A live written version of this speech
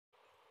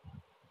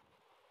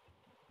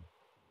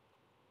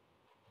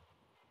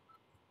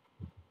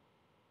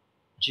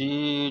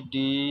GD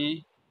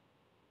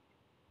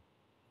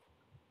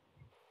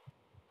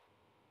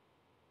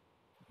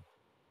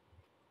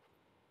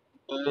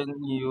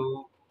NU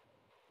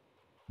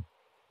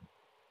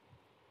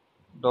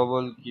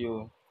double Q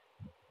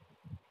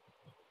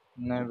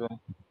নেবে।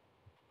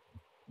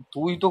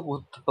 তুই তো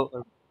করতে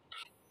পারবি,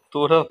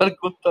 তোর আবার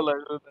করতে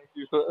লাগবে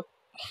নাকি?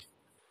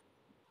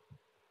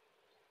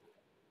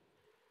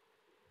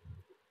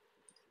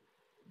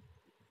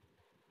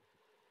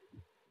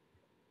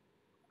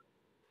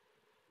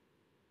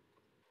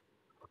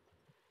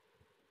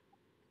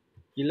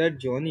 কিলার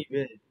জনি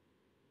বে,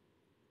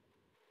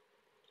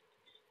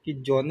 কি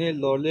জনে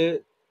ললে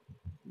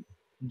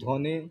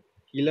ধনে,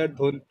 কিলার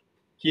ধন,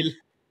 কিল।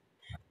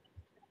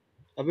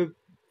 আবে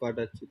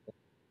পাঠাচ্ছি তো।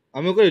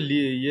 আমি ওকে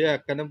ইয়ে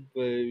একখানা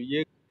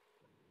ইয়ে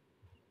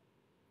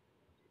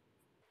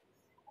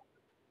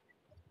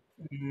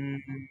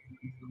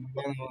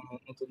বানাবো,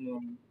 নতুন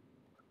বানাবো।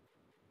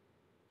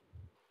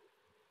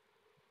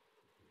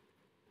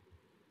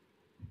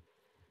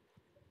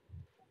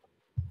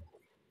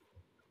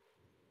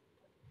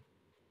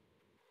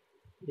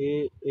 A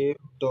F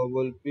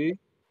double P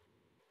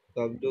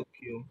W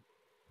Q.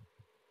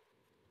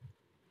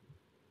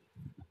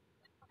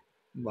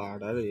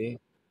 বাড়া রে,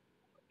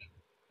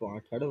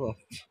 পাঠার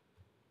বাচ্চা।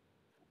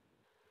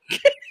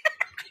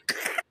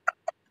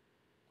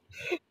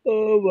 ও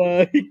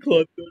ভাই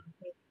কত।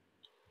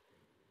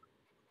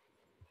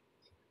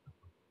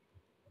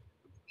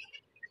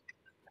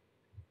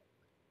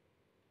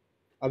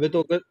 আবে তো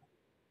ওকে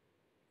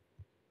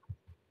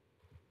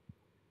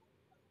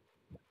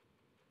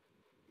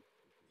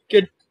কে,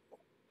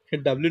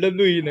 ডাব্লিউ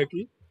ডাব্লিউ ই নাকি?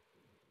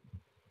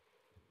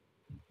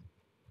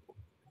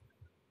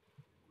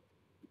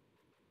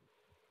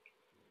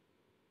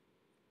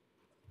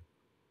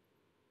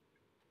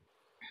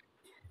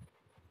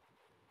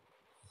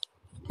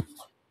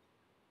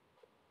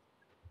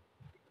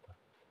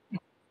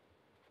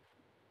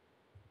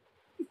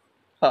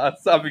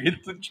 আচ্ছা আমি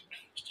কিন্তু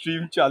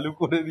স্ট্রিম চালু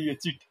করে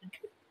দিয়েছি, ঠিক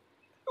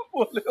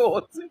বলে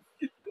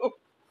অশিক্ষিত।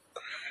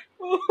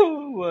 ও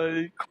ভাই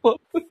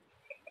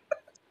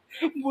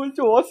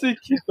বলছে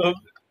অশিক্ষিত।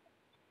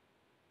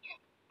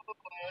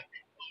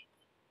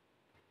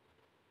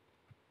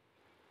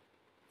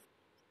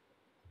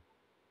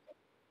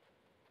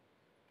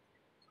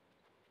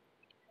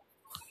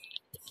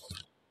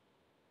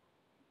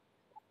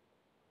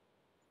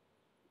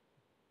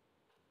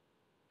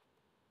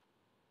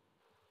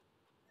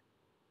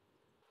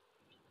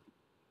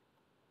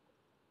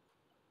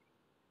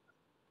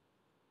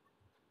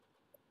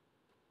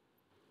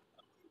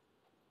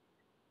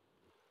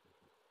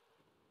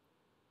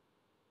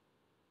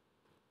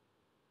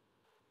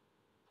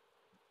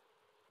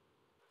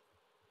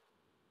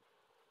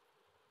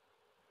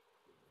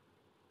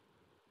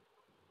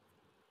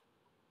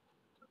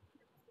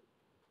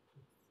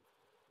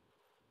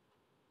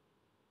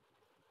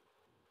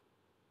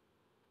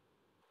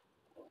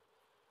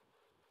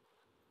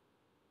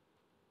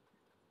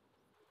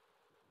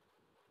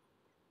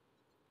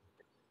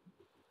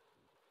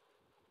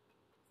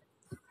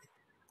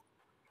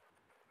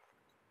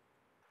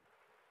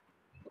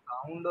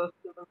 সাউন্ড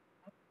আসছে না।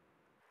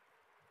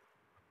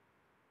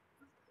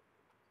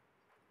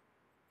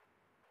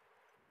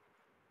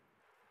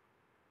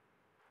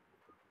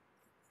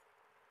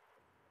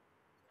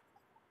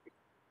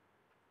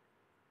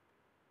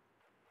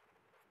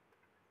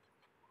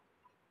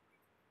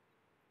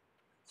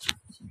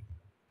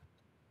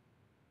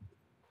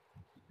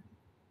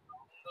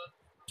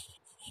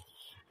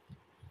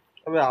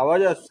 তবে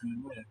আওয়াজ আসছে না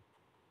বে।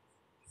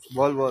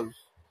 বল বল।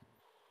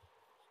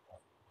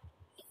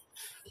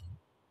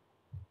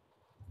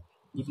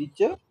 কি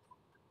দিচ্ছে?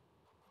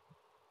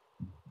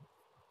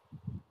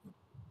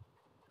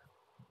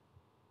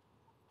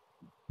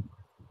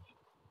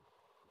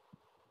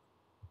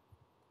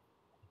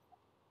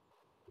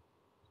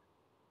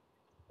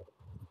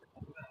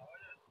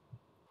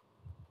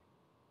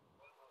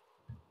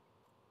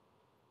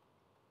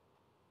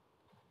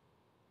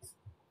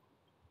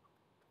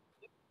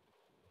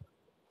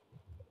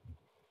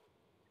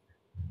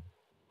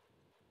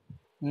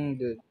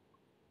 দে।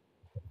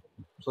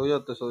 সো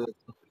যাচ্ছে সো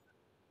যাচ্ছে।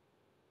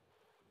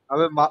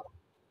 আবে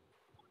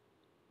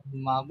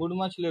মাগুর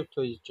মাছ লেফট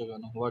হয়ে যাচ্ছে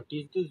কেন? What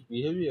is this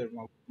behaviour?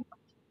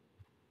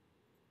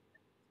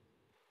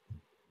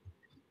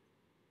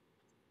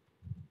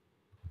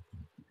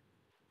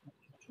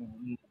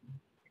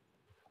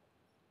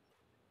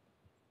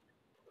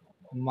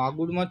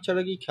 মাগুর মাছ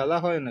ছাড়া কি খেলা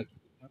হয় নাকি?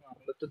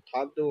 আমরা তো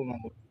থাপ দেবো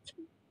মাগুর মাছ।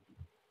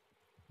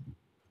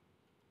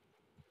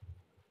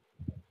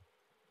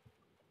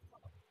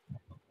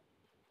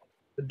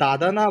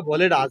 দাদা না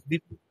বলে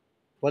রাজদীপ,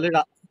 বলে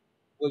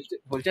বলছে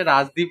বলছে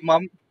রাজদীপ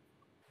মাম।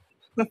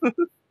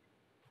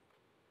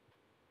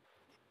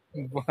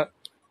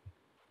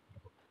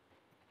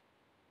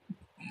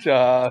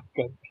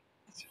 চাকা,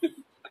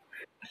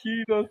 কি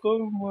রকম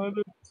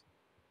মানুষ।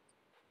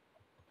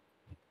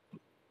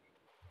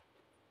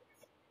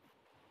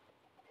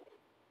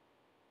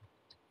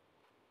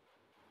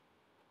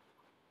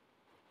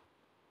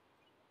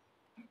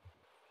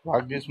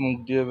 ভাগ্যিস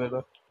মুখ দিয়ে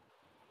বেরো।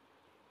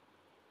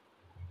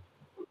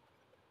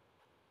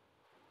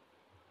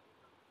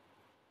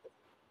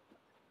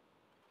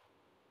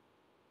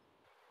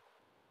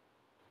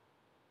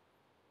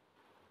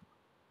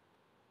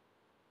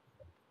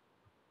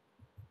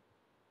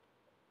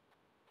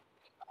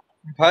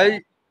 ভাই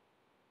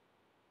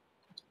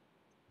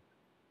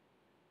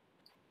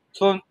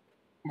শোন,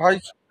 ভাই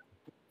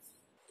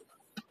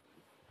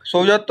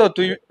সৌজাত,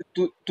 তুই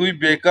তুই তুই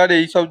বেকার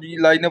এইসব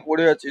লাইনে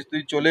পড়ে আছিস,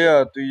 তুই চলে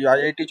যা, তুই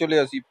আইআইটি চলে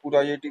আসি, পুরো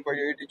আইআইটি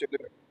আইআইটি চলে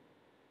যা।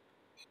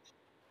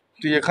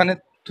 তুই এখানে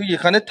তুই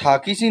এখানে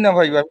থাকিসই না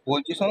ভাই, ভাই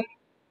বলছি শোন।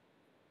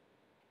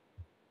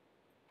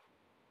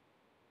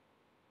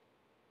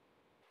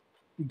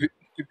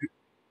 বি- বি-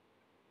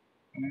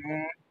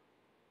 উম,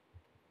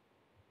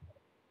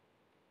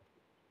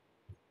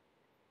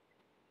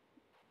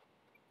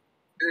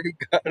 এই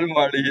গাল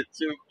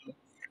মারিয়েছে,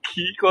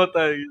 কি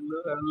কথা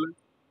এগুলো?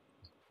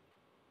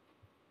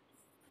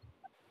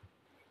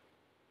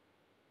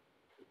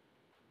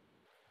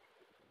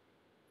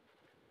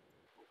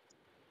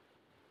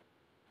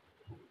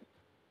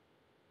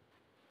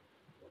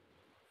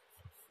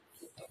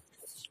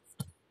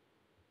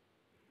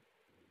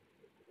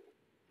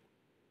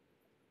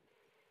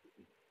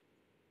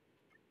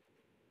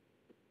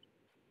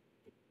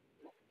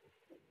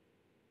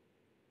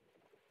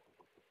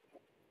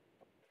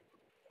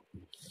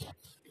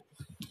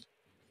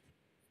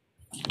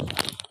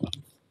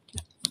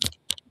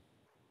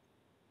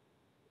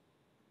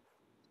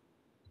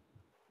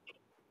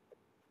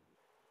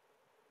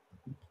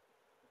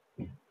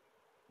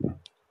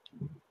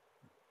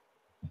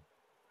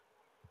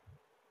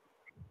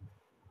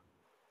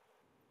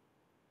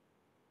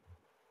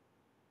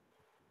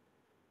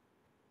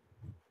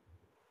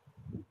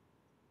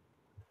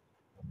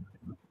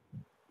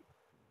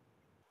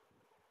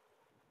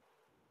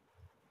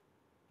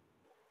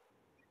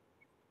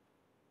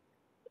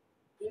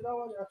 তোদের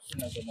আওয়াজ আসছে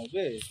না কেন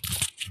বে?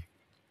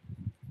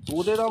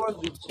 তোদের আওয়াজ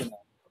দিচ্ছে না।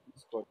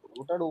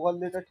 ওটার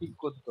ওভারলেটা ঠিক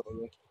করতে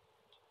হবে।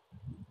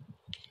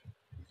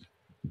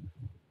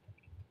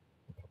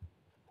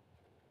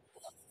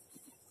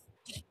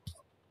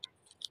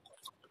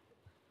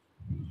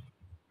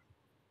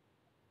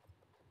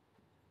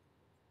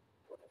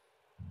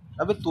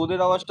 আবে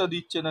তোদের আওয়াজটা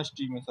দিচ্ছে না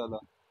স্ট্রিমে শালা।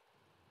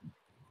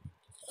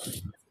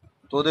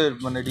 তোদের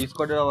মানে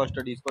ডিসকর্ডের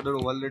আওয়াজটা, ডিসকর্ডের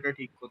ওভারলেটা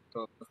ঠিক করতে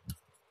হবে।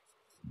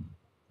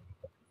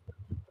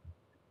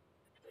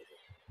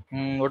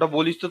 ওটা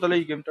বলিস তো তাহলে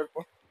এই গেমটার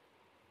পর।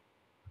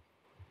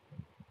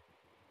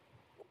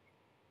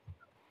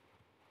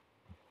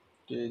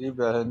 তেরি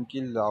বহন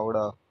কি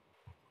লাউড়া।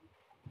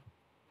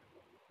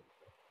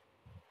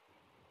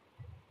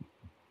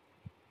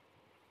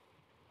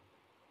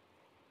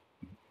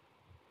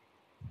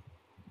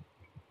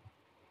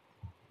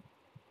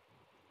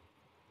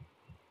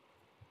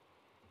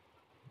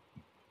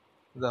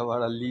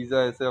 বাড়া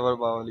লিজা এসে আবার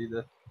বাওয়ালি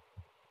দেয়।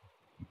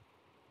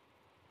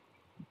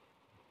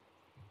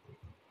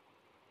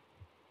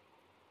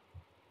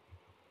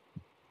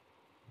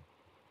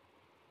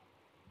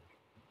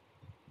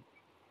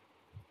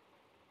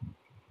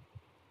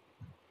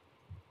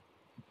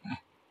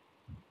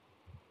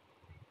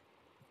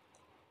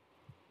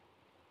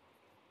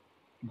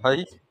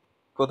 ভাই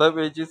কোথায়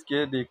পেয়েছিস,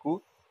 কে দেখু?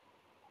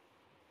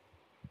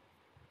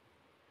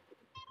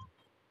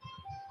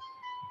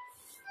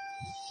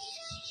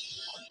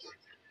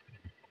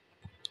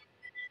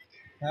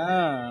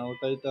 হ্যাঁ,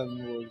 ওটাই তো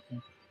আমি বলছি।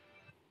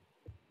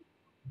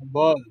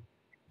 বল।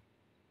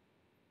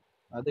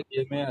 আরে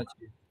গেমে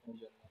আছি ওই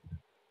জন্য।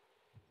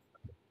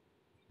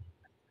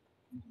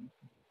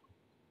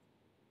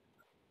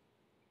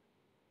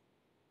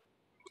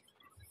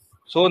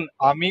 শোন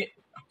আমি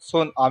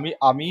শোন আমি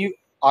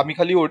আমি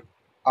খালি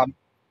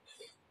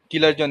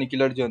কিলার জনি,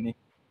 কিলার জনি।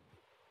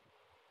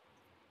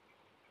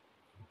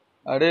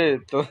 আরে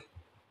তো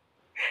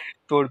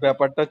তোর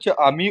ব্যাপারটা হচ্ছে,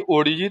 আমি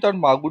অরিজিৎ আর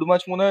মাগুর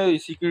মাছ মনে হয়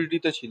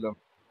সিকিউরিটিতে ছিলাম।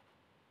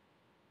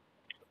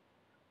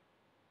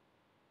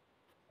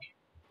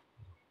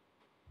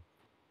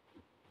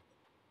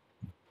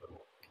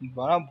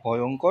 বাড়া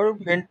ভয়ঙ্কর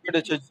ভেন্ট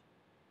মেরেছে।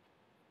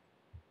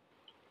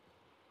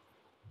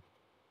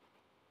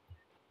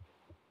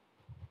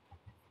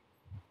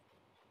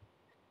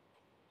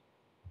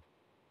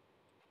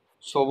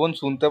 শোভন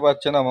শুনতে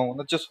পাচ্ছে না, আমার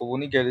মনে হচ্ছে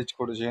শোভনই গ্যারেজ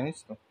করেছে,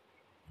 জানিস তো।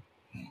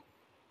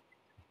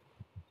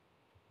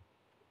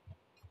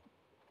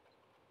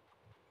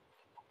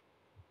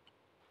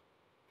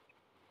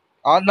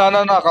 আর না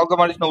না না, কাউকে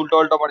মারিস না, উল্টো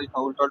পাল্টা মারিস না,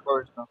 উল্টো পাল্টা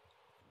মারিস না।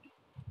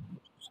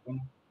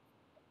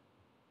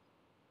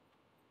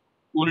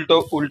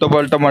 উল্টো উল্টো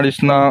পাল্টা মারিস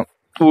না,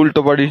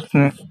 উল্টো পারিস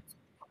না।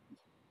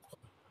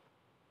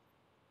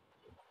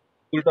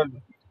 উল্টো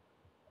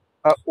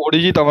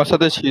অরিজিৎ আমার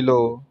সাথে ছিল।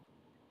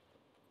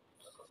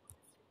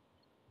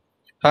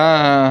 হ্যাঁ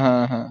হ্যাঁ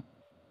হ্যাঁ হ্যাঁ।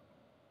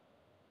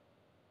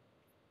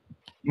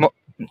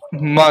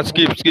 মা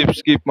স্কিপ স্কিপ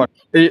স্কিপ মার।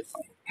 এই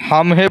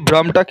হাম হে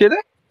ভ্রমটা কে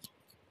রে?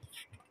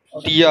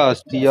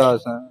 তিয়াস,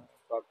 তিয়াস, হ্যাঁ।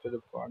 বাপরে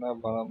বাড়া,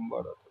 বাড়া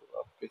বাড়া।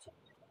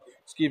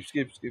 Skip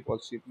skip skip, all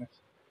skip.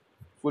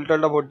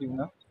 উল্টালটা vote দিবি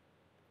না?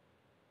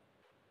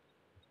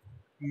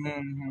 হুম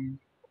হুম।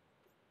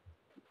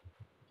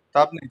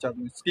 চাপ নেই,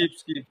 স্কিপ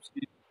স্কিপ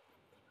স্কিপ।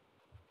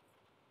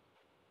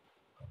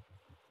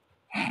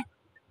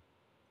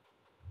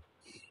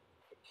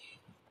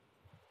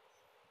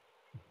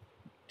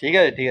 ঠিক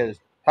আছে ঠিক আছে,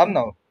 থাম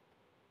না।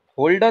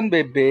 হোল্ড অন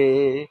বেবে,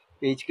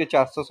 এইচকে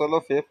 416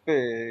 ফেফে।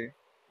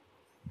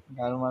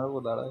 গান মারবো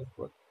দাঁড়া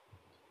একবার।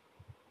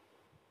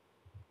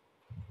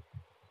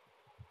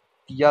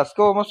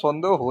 তিয়াসকেও আমার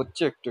সন্দেহ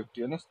হচ্ছে একটু একটু,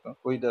 জানিস তো,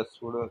 ওই দেখ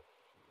ওরা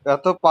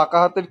এত পাকা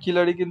হাতের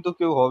খিলাড়ি কিন্তু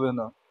কেউ হবে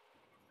না।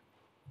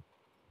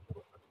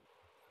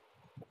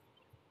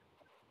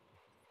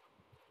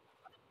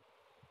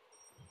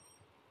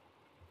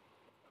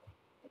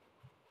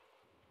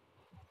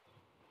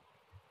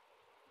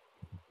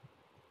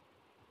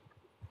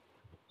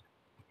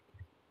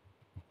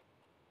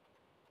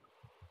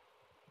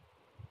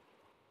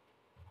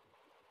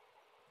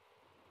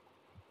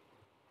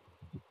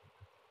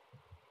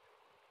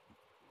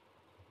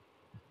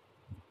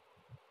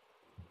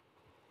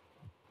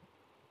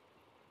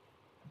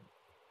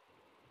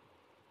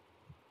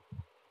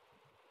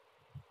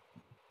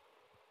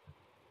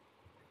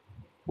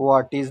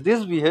 What is this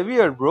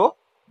behaviour bro?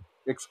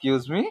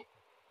 Excuse me.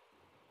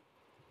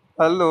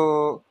 Hello,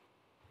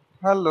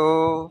 hello.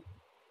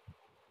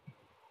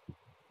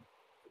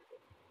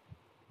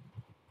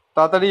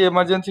 তাড়াতাড়ি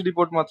এমার্জেন্সি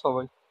রিপোর্ট মার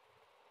সবাই,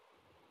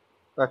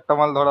 একটা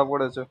মাল ধরা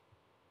পড়েছে।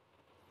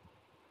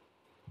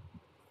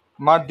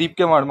 মার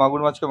দীপকে, মার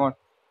মাগুর মাছকে মার।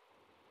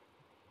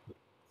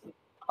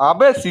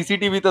 আবে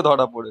সিসিটিভিতে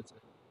ধরা পড়েছে।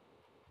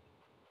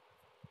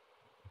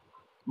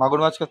 মাগুর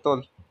মাছকে তোল,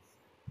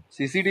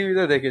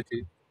 সিসিটিভিতে দেখেছি।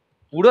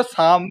 পুরো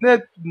সামনে,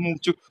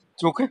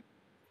 চোখে,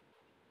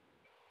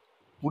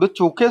 পুরো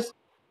চোখে।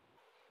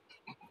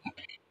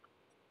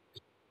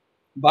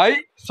 ভাই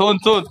শোন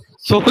শোন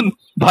শোন,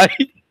 ভাই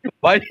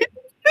ভাই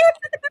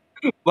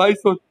ভাই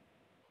শোন।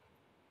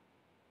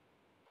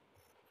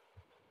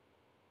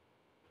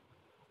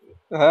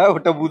 হ্যাঁ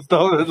ওটা বুঝতে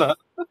হবে না।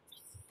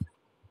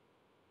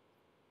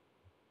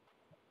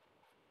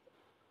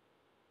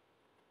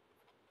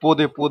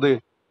 পোদে পোদে।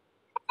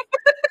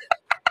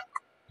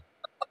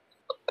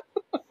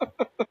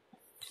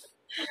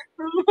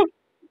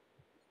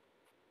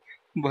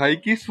 ভাই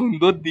কি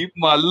সুন্দর দীপ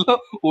মারলো,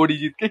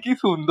 অরিজিৎকে কি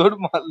সুন্দর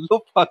মারলো,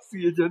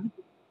 ফাঁসিয়ে জানি।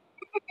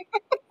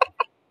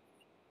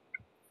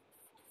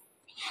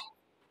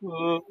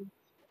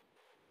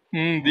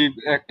 হুম, দ্বীপ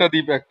একটা,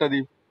 দ্বীপ একটা,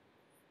 দ্বীপ।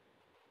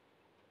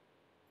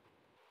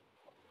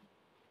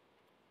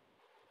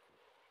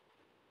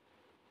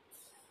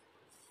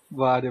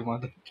 বাহ রে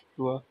মাদা,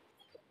 বাহ।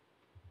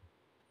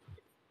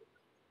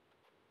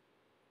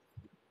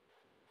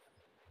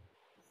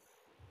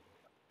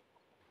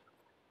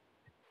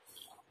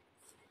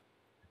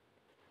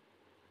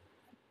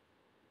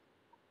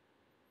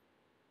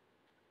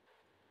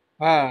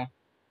 হ্যাঁ।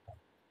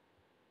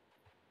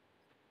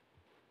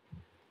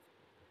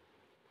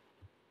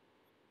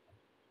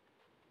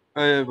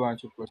 এই বাঁ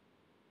চুপ কর।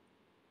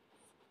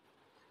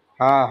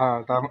 হ্যাঁ হ্যাঁ,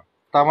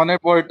 তার মানে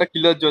পরেরটা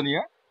কিলার জনি,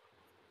 হ্যাঁ।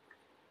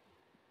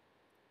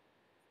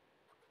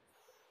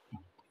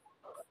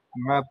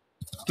 হ্যাঁ,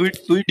 তুই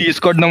তুই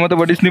ডিসকর্ড নামাতে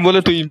পারিসনি বলে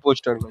তুই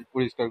ইম্পোস্টার, ভাই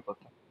পরিষ্কার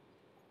কথা।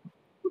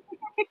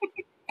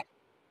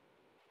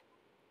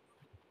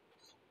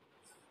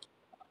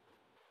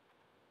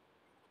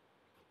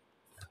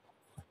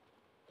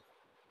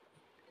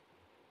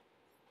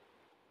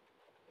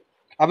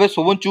 আবে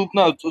শোভন চুপ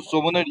না,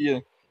 শোভনের ইয়ে,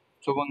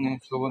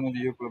 শোভনের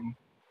ইয়ে problem।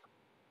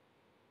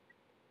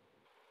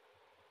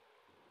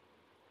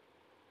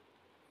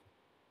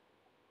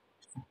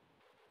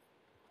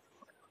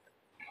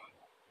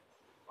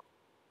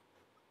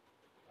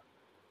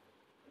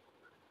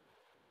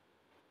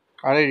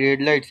 আরে রেড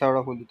লাইট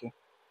সাউরা হলিতে।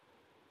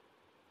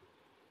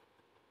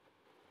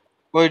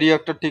 ওই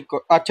রিয়াক্টর ঠিক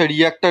আচ্ছা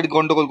রিয়াক্টর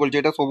গন্ডগোল করছে,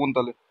 এটা শোভন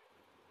তাহলে।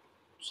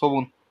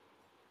 শোভন,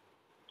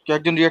 কে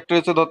একজন রিয়াক্টর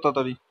এসে ধর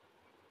তাড়াতাড়ি।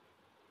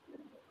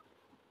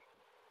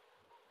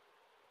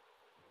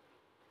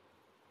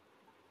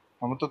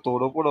 আমার তো তোর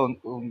ওপর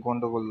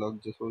গন্ডগোল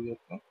লাগছে সই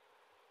একটা।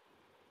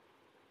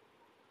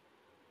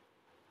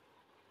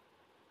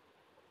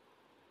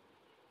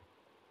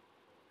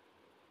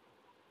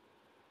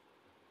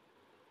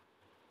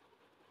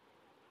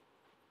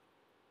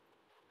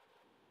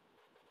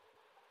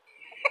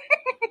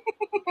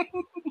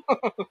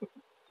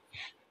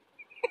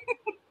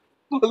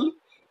 বলে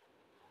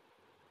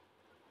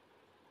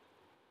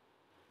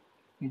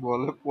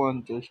বলে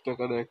 50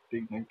 টাকার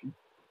অ্যাক্টিং নাকি?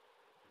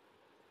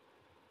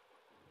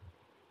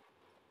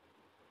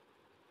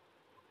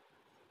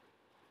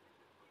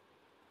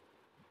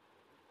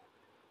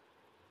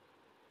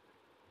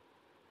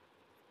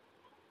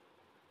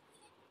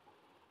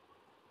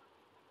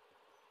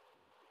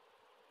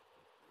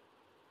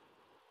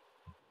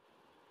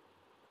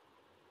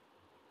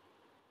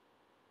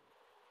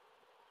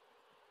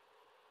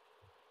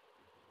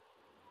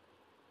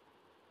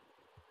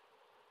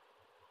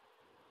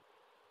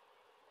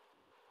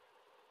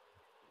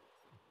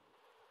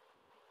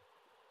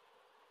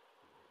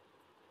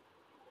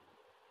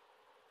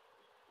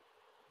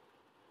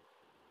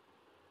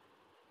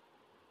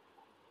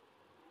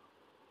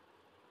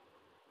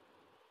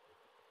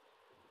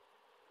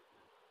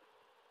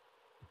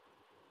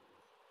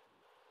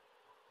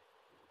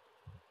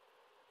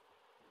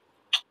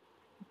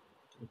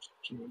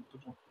 কি বলতো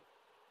রে?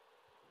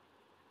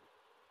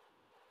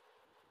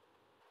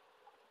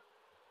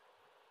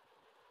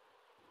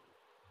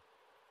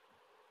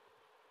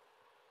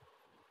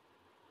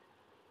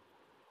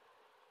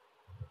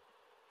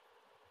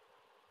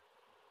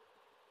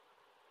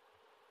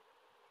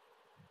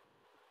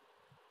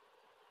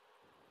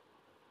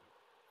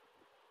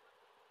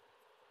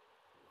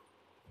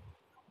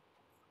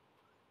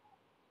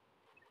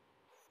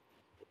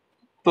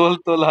 তোল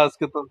তোল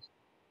হাসকে তোল,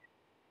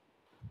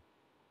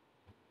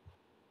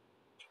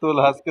 তোল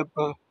হাসকে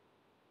তোল,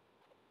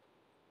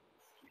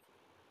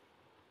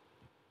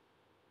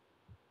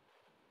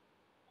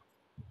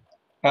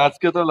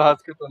 হাসকে তোল,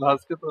 হাসকে তোল,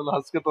 হাসকে তোল,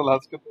 হাসকে তোল,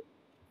 হাসকে তোল।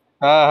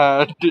 হ্যাঁ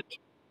হ্যাঁ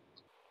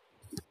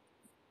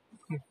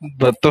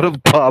তোর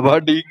বাবা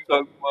ডিং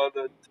ডং বাদ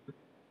আছে।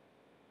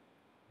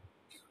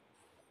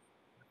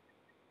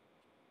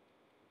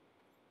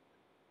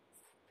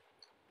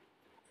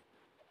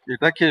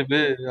 এটা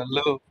খেবে?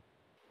 হ্যালো।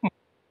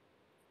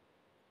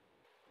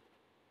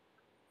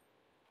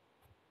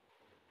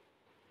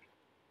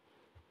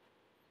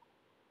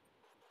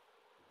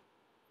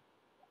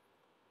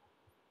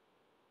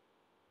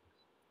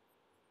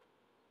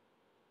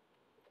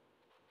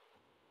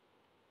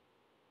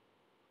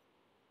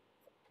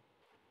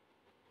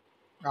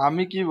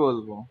 আমি কি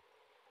বলবো,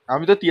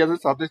 আমি তো তিয়াসের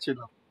সাথে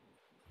ছিলাম।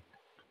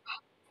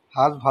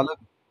 হাস ভালো,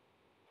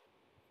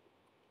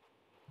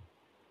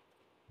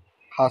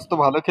 হাস তো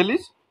ভালো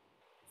খেলিস।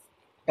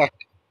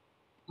 এক-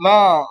 না,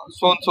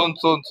 শোন শোন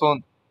শোন শোন,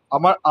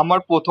 আমার আমার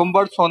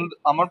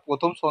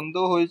প্রথম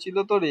সন্দেহ হয়েছিল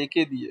তো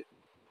রেখে দিয়ে,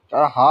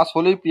 আর হাস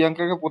হলেই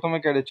প্রিয়াঙ্কাকে প্রথমে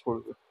ক্যারেজ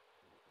করবে।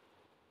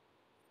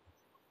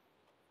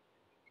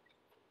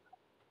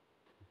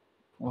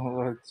 ও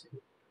আচ্ছা।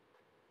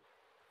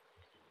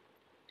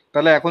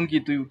 তাহলে এখন কি,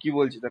 তুই কি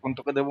বলছিস, এখন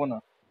তোকে দেবো না?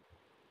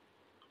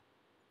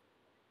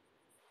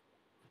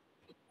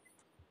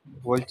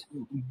 বলছি,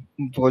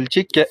 বলছি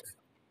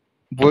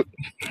বল-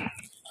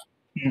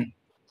 হুম,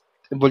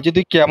 বলছি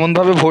তুই কেমন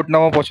ভাবে ভোট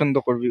নেওয়া পছন্দ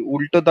করবি,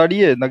 উল্টো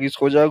দাঁড়িয়ে নাকি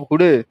সোজা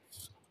ঘুরে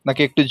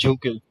নাকি একটু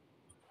ঝুঁকে?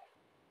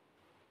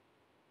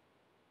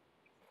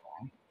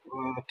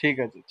 ঠিক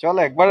আছে, চল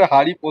একবার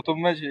হারি প্রথম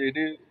ম্যাচ,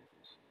 হেরে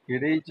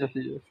হেরেই চলে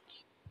যাবে।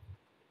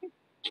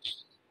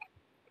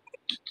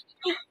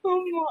 ও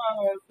মা,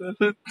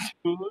 তাহলে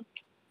চোদ,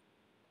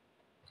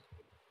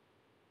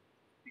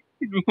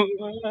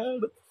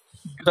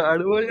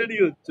 গাড় বাজারি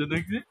হচ্ছে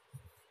নাকি?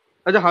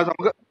 আচ্ছা হাস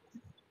আমাকে,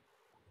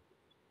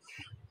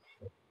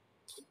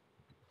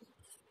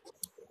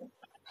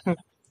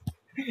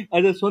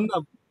 আচ্ছা শোন না,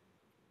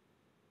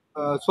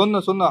 শোন না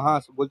শোন না, হ্যাঁ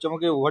বলছি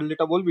আমাকে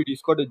ওভারলেটা বলবি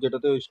ডিসকর্ডের,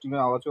 যেটাতে স্ট্রিমে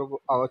আওয়াজ পাবো,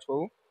 আওয়াজ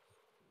পাবো।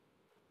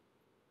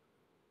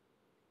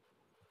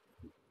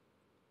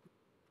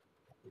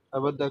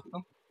 এবার দেখ তো।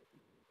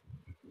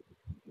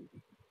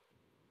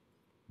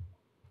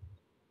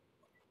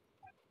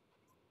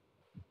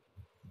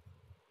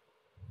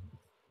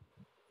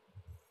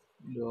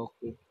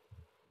 ওকে।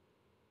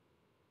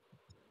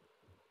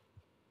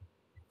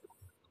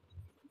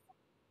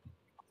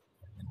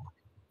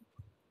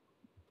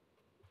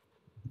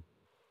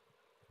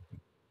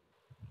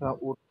 হ্যাঁ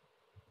ও,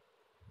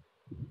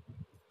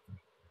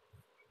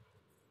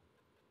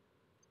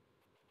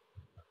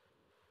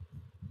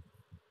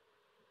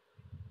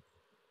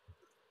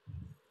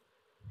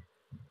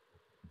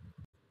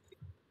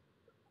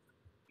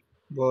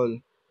 বল।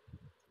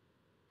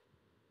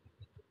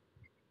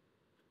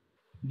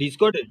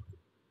 ডিসকর্ডে?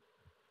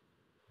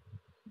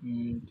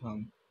 থাম।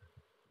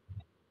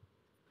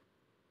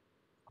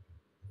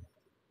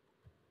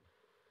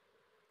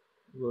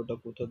 ওটা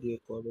কোথা দিয়ে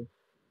করে?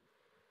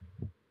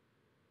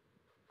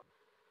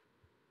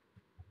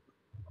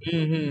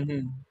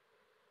 হুম।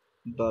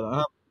 দাঁড়া,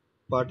 হ্যাঁ,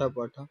 পাঠা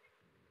পাঠা।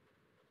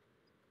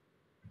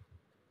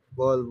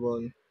 বল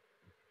বল।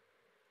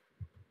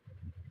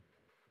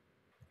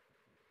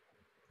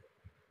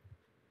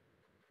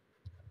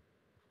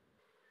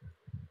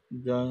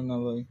 জানি না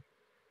ভাই।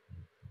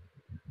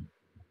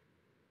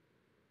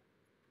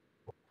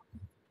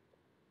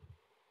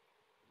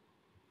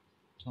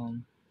 থাম।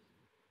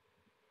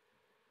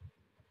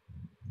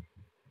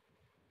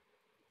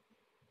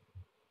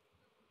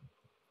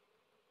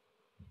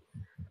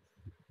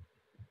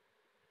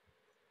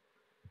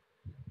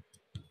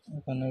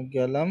 ওখানে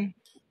গেলাম।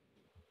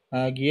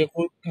 হ্যাঁ গিয়ে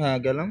হ্যাঁ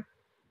গেলাম।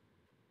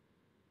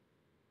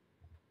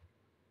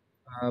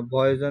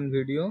 Voice and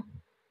video.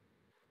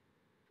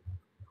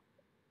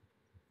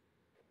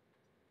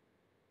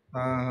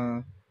 হ্যাঁ হ্যাঁ।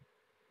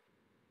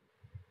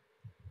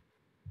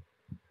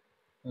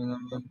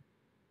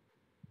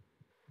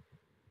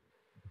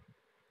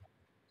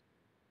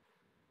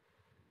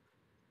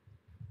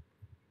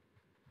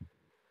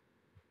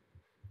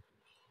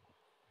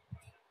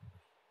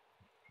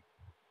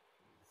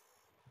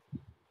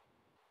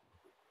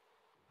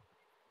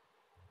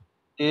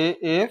 A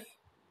F.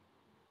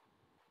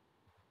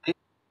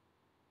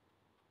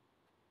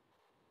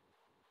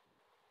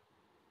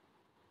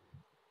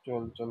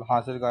 চল চল,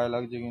 হাঁসের গায়ে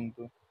লাগছে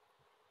কিন্তু।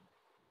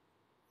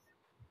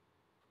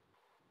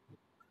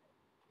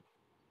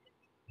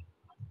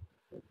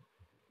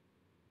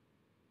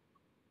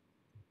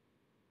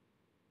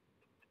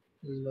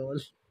 lol.